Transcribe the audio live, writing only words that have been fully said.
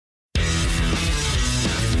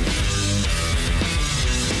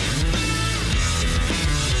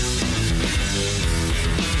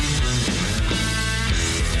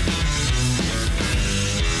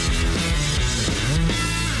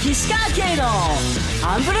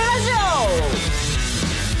アンブレラジオ、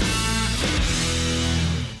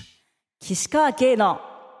岸川景の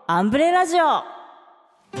アンブレラジオ。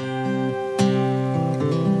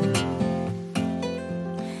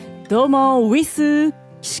どうもウィス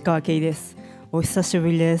岸川景です。お久しぶ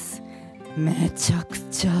りです。めちゃく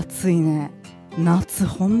ちゃ暑いね。夏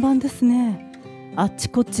本番ですね。あっち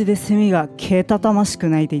こっちでセミがけたたましく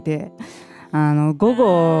鳴いていて、午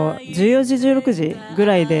後14時16時ぐ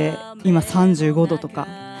らいで今35度とか、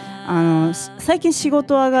最近仕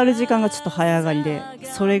事上がる時間がちょっと早上がりで、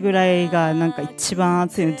それぐらいがなんか一番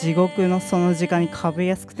暑いの。地獄のその時間にかぶり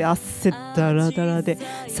やすくて汗だらだらで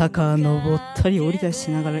坂登ったり降りたり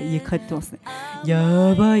しながら家帰ってますね。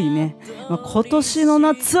やばいね。今年の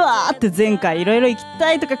夏はって前回いろいろ行き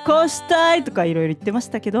たいとかこうしたいとかいろいろ言ってま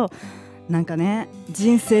したけど、なんかね、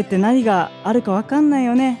人生って何があるか分かんない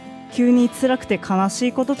よね。急に辛くて悲し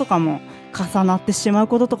いこととかも重なってしまう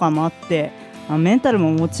こととかもあって、メンタル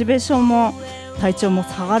もモチベーションも体調も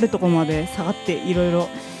下がるところまで下がっていろいろ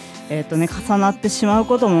重なってしまう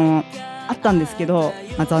こともあったんですけど、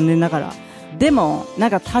残念ながらでもなん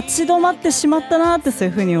か立ち止まってしまったなってそう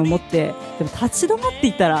いう風に思って、でも立ち止まって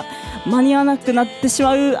いたら間に合わなくなってし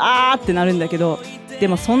まうってなるんだけど、で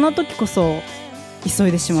もそんな時こそ急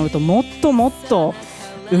いでしまうともっともっと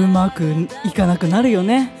うまくいかなくなるよ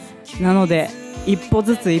ね。なので一歩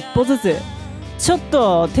ずつ一歩ずつ、ちょっ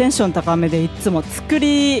とテンション高めでいつも作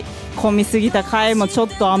り込みすぎた回もちょっ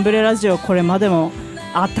とアンブレラジオこれまでも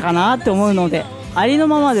あったかなって思うので、ありの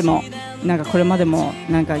ままでもなんかこれまでも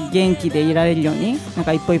なんか元気でいられるように、なん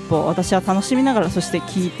か一歩一歩私は楽しみながら、そして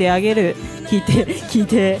聞いて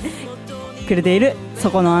くれている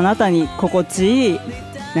そこのあなたに心地いい、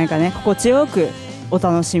なんかね、心地よくお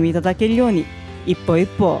楽しみいただけるように一歩一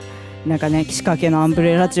歩なんかね、岸川家のアンブ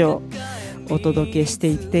レラジオお届けして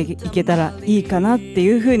いっていけたらいいかなって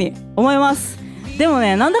いう風に思います。でも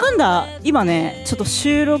ね、なんだかんだ今ね、ちょっと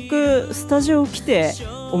収録スタジオ来て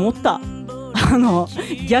思った。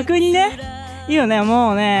逆にね、いいよね。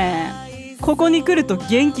もうね、ここに来ると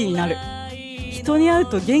元気になる。人に会う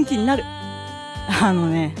と元気になる。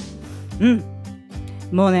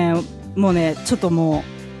もうね、ちょっともう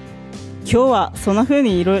今日はそんな風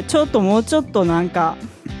にいろいろちょっともうちょっとなんか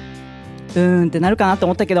ってなるかなと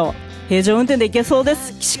思ったけど、平常運転でいけそうで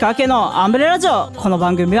す。岸川家のアンブレラジオ。この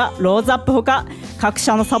番組はローズアップほか各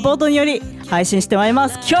社のサポートにより配信してまいりま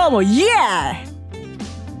す。今日もイエーイ。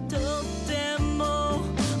とても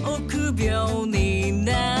臆病に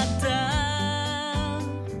なった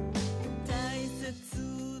大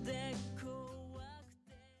切で怖く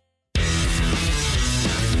て。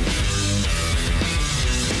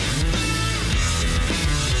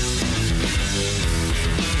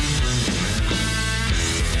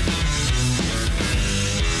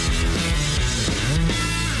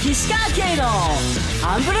岸川景の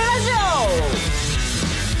アンブレラジオ。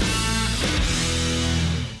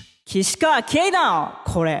岸川景の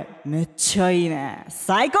これめっちゃいいね。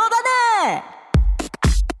最高だね。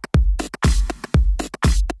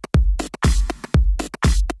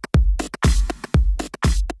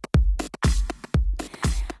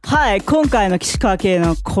はい、今回の岸川景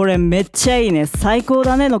のこれめっちゃいいね、最高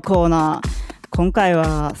だねのコーナー。今回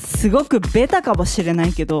はすごくベタかもしれな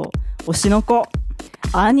いけど、推しの子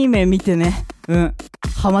アニメ見てね、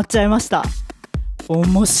ハマっちゃいました。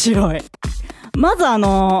面白い。まず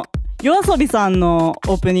YOASOBIさんの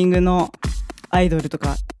オープニングのアイドルと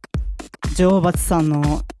か、女王蜂さん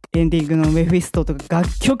のエンディングのメフィストとか、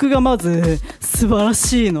楽曲がまず素晴ら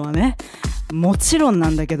しいのはね、もちろんな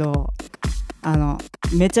んだけど、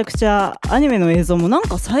めちゃくちゃアニメの映像もなん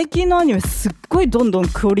か最近のアニメすっごいどんどん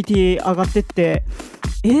クオリティ上がってって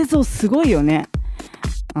映像すごいよね。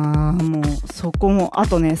もうそこも、あ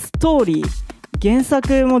とね、ストーリー原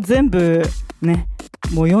作も全部ね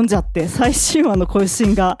もう読んじゃって、最新話の更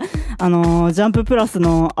新がジャンププラス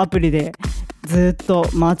のアプリでずっと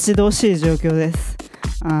待ち遠しい状況です。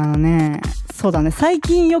そうだね、最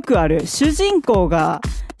近よくある主人公が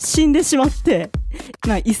死んでしまって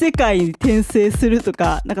異世界に転生すると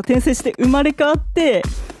か、なんか転生して生まれ変わって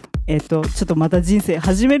ちょっとまた人生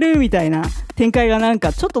始めるみたいな展開がなん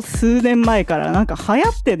かちょっと数年前からなんか流行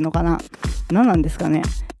ってんのかな、何なんですかね。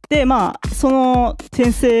でその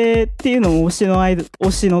転生っていうのを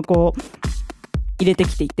推しの子入れて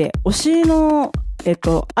きていて、推しの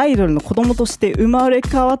アイドルの子供として生まれ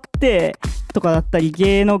変わってとかだったり、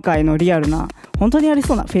芸能界のリアルな本当にあり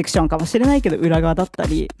そうなフィクションかもしれないけど裏側だった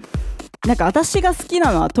り、なんか私が好き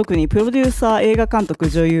なのは特にプロデューサー、映画監督、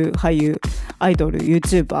女優、俳優、アイドル、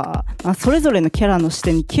YouTuber、それぞれのキャラの視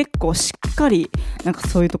点に結構しっかりなんか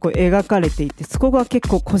そういうとこ描かれていて、そこが結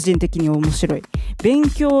構個人的に面白い、勉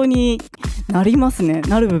強になりますね。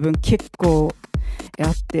なる部分結構あ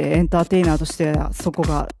って、エンターテイナーとしてそこ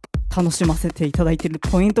が楽しませていただいてる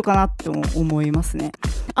ポイントかなって思いますね。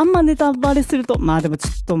あんまネタバレすると、まあでもち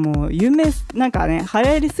ょっともう有名、なんかね、流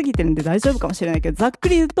行りすぎてるんで大丈夫かもしれないけど、ざっく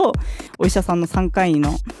り言うと、お医者さんの産科医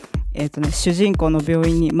の主人公の病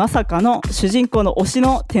院にまさかの主人公の推し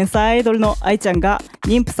の天才アイドルの愛ちゃんが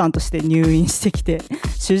妊婦さんとして入院してきて、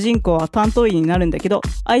主人公は担当医になるんだけど、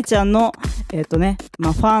愛ちゃんのフ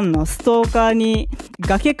ァンのストーカーに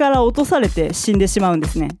崖から落とされて死んでしまうんで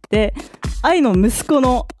すね。で、愛の息子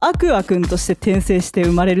のアクアくんとして転生して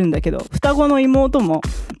生まれるんだけど、双子の妹も、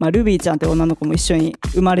ルビーちゃんって女の子も一緒に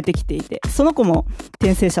生まれてきていて、その子も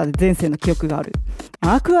転生者で前世の記憶がある。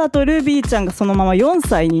アクアとルビーちゃんがそのまま4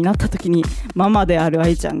歳になった時に、ママである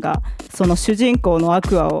愛ちゃんがその主人公のア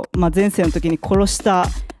クアを、前世の時に殺した、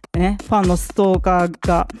ファンのストーカー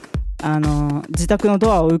が自宅の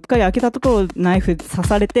ドアをうっかり開けたところをナイフ刺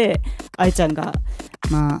されて、愛ちゃんが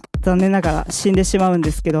残念ながら死んでしまうんで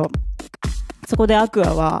すけど、そこでアク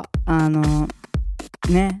アは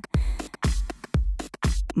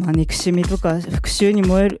憎しみとか復讐に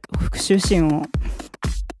燃える復讐心を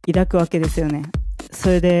抱くわけですよね。そ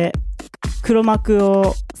れで黒幕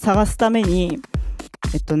を探すために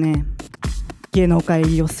芸能界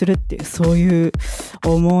入りをするっていう、そういう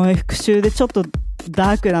重い復讐でちょっと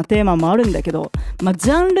ダークなテーマもあるんだけど、ジ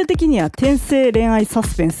ャンル的には転生恋愛サ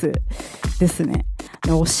スペンスですね。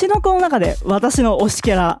推しの子の中で私の推し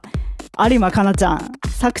キャラ有馬かなちゃん、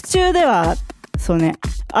作中では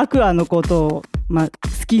アクアのことを、好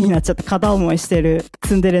きになっちゃって片思いしてる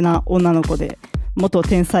ツンデレな女の子で、元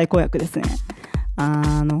天才子役ですね。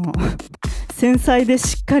繊細で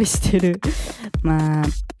しっかりしてる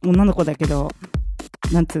女の子だけど、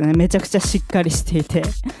めちゃくちゃしっかりしていて、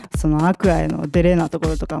そのアクアへのデレなとこ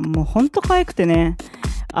ろとかもうほんと可愛くてね、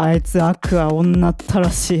あいつアクア女ったら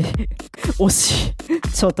しい推し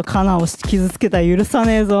ちょっとカナを傷つけたら許さ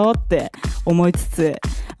ねえぞって思いつつ、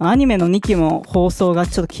アニメの2期も放送が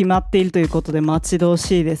ちょっと決まっているということで待ち遠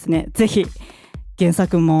しいですね。ぜひ原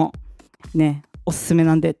作もねおすすめ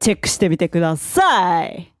なんでチェックしてみてくださ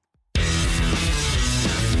い。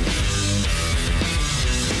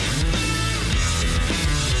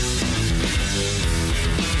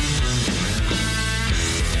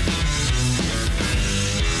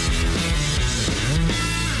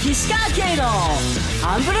岸川景の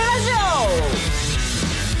アンブレラジ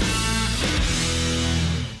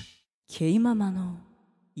オ。ケイママの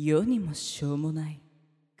世にもしょうもない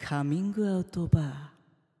カミングアウトバー。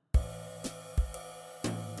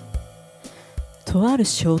とある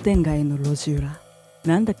商店街の路地裏、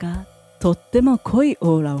なんだかとっても濃い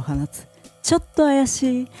オーラを放つちょっと怪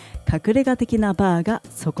しい隠れ家的なバーが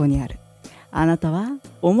そこにある。あなたは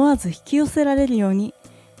思わず引き寄せられるように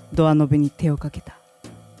ドアノブに手をかけた。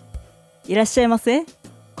いらっしゃいませ。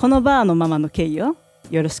このバーのママのケイよ。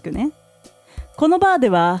よろしくね。このバーで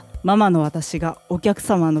はママの私がお客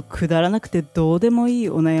様のくだらなくてどうでもいい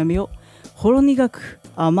お悩みをほろ苦く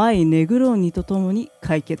甘いネグローニとともに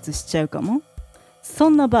解決しちゃうかも。そ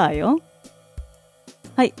んなバーよ。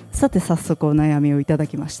はい、さて早速お悩みをいただ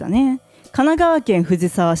きましたね。神奈川県藤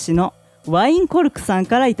沢市のワインコルクさん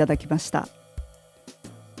からいただきました。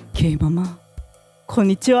ケイママ、こん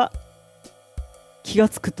にちは。気が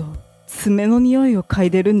つくと爪の匂いを嗅い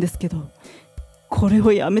でるんですけど、これ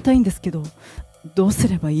をやめたいんですけど、どうす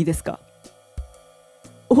ればいいですか？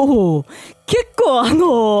おお、結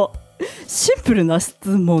構シンプルな質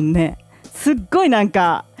問ね。すっごいくん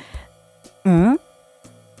か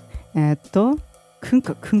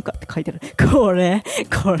って書いてある。これ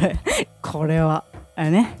はあ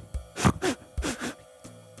れね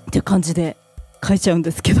っていう感じで書いちゃうん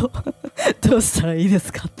ですけどどうしたらいいで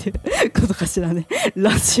すかっていうことかしらね。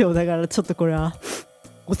ラジオだからちょっとこれは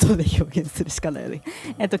音で表現するしかないよね。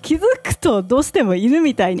気づくとどうしても犬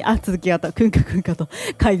みたいに続きがあったくんかと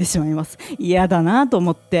書いてしまいます。嫌だなと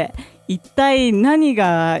思って、一体何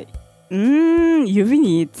が指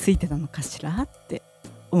についてたのかしらって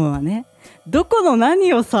思うわね。どこの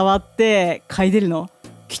何を触って嗅いでるの？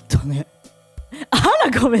きっとね、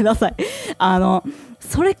ごめんなさい。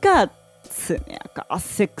それか爪か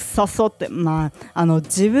汗臭そうって、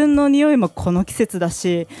自分の匂いもこの季節だ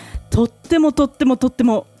し、とっても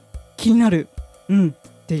気になる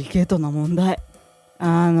デリケートな問題。ち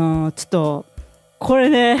ょっとこれ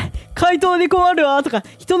ね、回答に困るわとか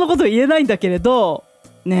人のこと言えないんだけれど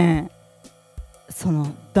ねえ、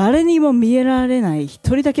誰にも見えられない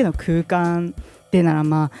一人だけの空間でな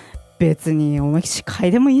ら別に思いっきり嗅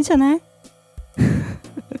いでもいいんじゃない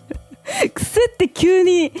癖って急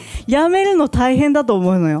にやめるの大変だと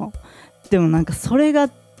思うのよ。でもそれが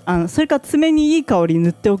それから爪にいい香り塗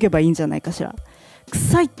っておけばいいんじゃないかしら。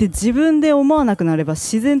臭いって自分で思わなくなれば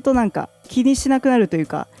自然となんか気にしなくなるという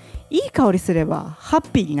か、いい香りすればハッ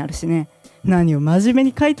ピーになるしね。何を真面目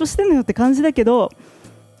に回答してんのよって感じだけど、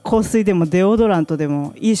香水でもデオドラントで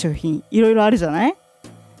もいい商品いろいろあるじゃない。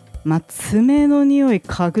爪の匂い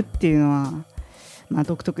嗅ぐっていうのは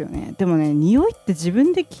独特よね。でもね、匂いって自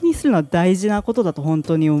分で気にするのは大事なことだと本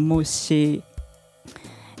当に思うし、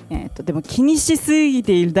でも気にしすぎ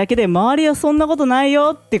ているだけで周りはそんなことない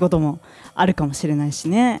よってこともあるかもしれないし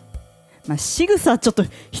ね。仕草ちょっと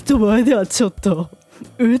人前ではちょっと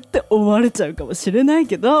うって思われちゃうかもしれない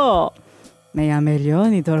けど、やめるよう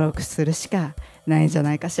に努力するしかないんじゃ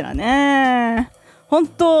ないかしらね。本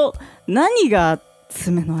当何が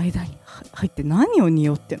爪の間に入って何を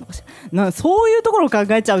匂ってんのかしら。そういうところを考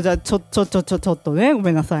えちゃう。じゃあちょっとね、ご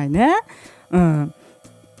めんなさいね。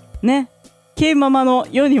ね、K ママの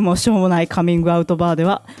世にもしょうもないカミングアウトバーで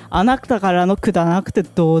は、あなたからのくだらなくて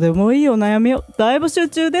どうでもいいお悩みを大募集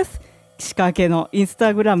中です。岸川家のインス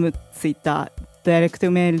タグラム、ツイッター、ダイレクト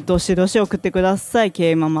メールどしどし送ってください。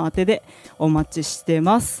 K ママ宛てでお待ちして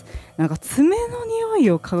ます。なんか爪の匂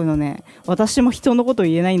いを嗅ぐのね、私も人のこと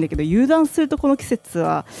言えないんだけど、油断するとこの季節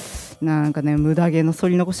はなんかね、無駄毛の剃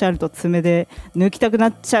り残しあると爪で抜きたくな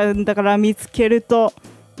っちゃうんだから、見つけると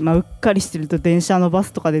うっかりしてると電車のバ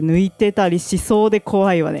スとかで抜いてたりしそうで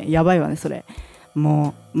怖いわね。やばいわねそれ。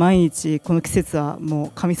もう毎日この季節はも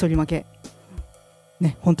うカミソリ負け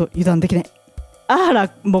ね。ほんと油断できない。あら、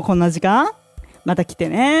もうこんな時間、また来て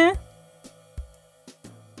ね。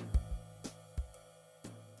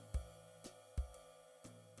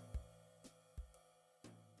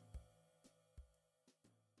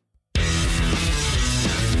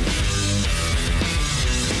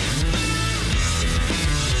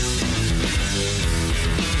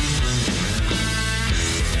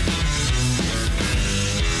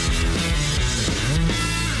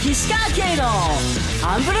岸川景の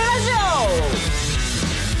アンブレラジ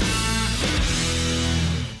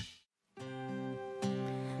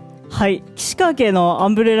オ。はい、岸川家のア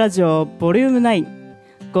ンブレラジオボリューム9、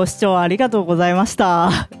ご視聴ありがとうございました。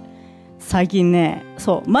最近ね、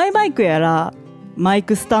マイマイクやらマイ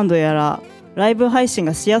クスタンドやらライブ配信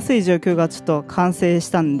がしやすい状況がちょっと完成し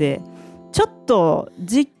たんで、ちょっと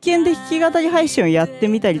実験で弾き語り配信をやって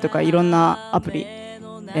みたりとか、いろんなアプリ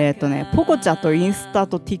ポコチャとインスタ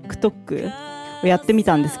と TikTok をやってみ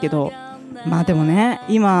たんですけど、でもね、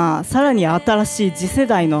今さらに新しい次世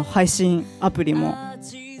代の配信アプリも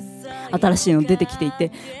新しいの出てきてい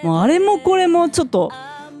て、もうあれもこれもちょっと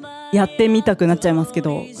やってみたくなっちゃいますけ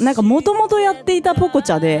ど、なんかもともとやっていたポコ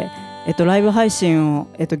チャで、ライブ配信を、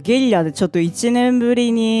ゲリラでちょっと1年ぶ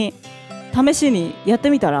りに試しにやって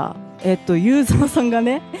みたら、ユーザーさんが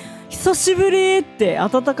ね、久しぶりって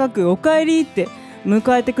温かくおかえりって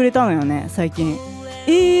迎えてくれたのよね最近。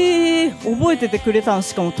覚えててくれたの。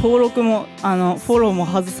しかも登録もフォローも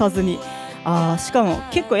外さずに。しかも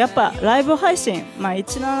結構やっぱライブ配信、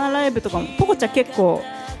17ライブとかもポコちゃん結構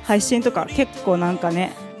配信とか結構なんか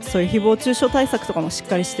ね、そういう誹謗中傷対策とかもしっ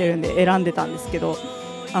かりしてるんで選んでたんですけど、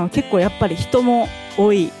結構やっぱり人も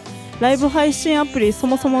多いライブ配信アプリ、そ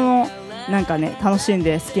もそものなんかね、楽しん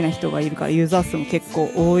で好きな人がいるからユーザー数も結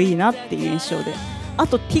構多いなっていう印象で、あ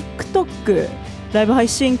と TikTokライブ配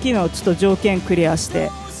信機能ちょっと条件クリアして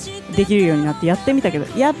できるようになってやってみたけ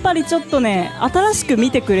ど、やっぱりちょっとね、新しく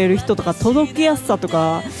見てくれる人とか届きやすさと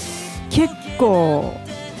か結構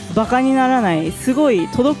バカにならない、すごい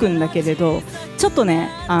届くんだけれど、ちょっとね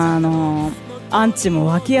アンチも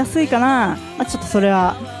湧きやすいかな。ちょっとそれ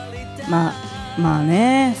は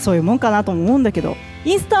ね、そういうもんかなとも思うんだけど、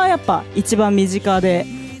インスタはやっぱ一番身近で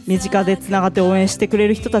つながって応援してくれ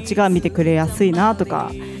る人たちが見てくれやすいなと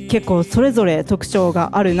か、結構それぞれ特徴が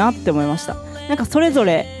あるなって思いました。なんかそれぞ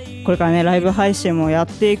れこれからねライブ配信もやっ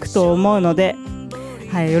ていくと思うので、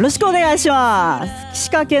よろしくお願いします。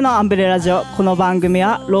岸川家のアンブレラジオ、この番組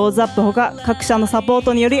はローズアップほか各社のサポー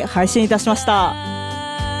トにより配信いたしました。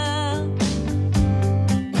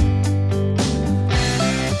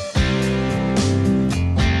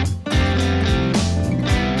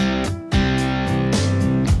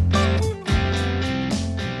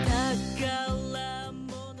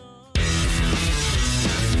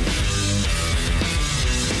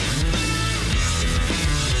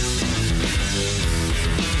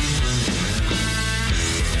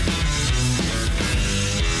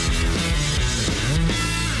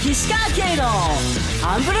岸川景の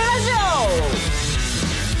アンブレラジオ。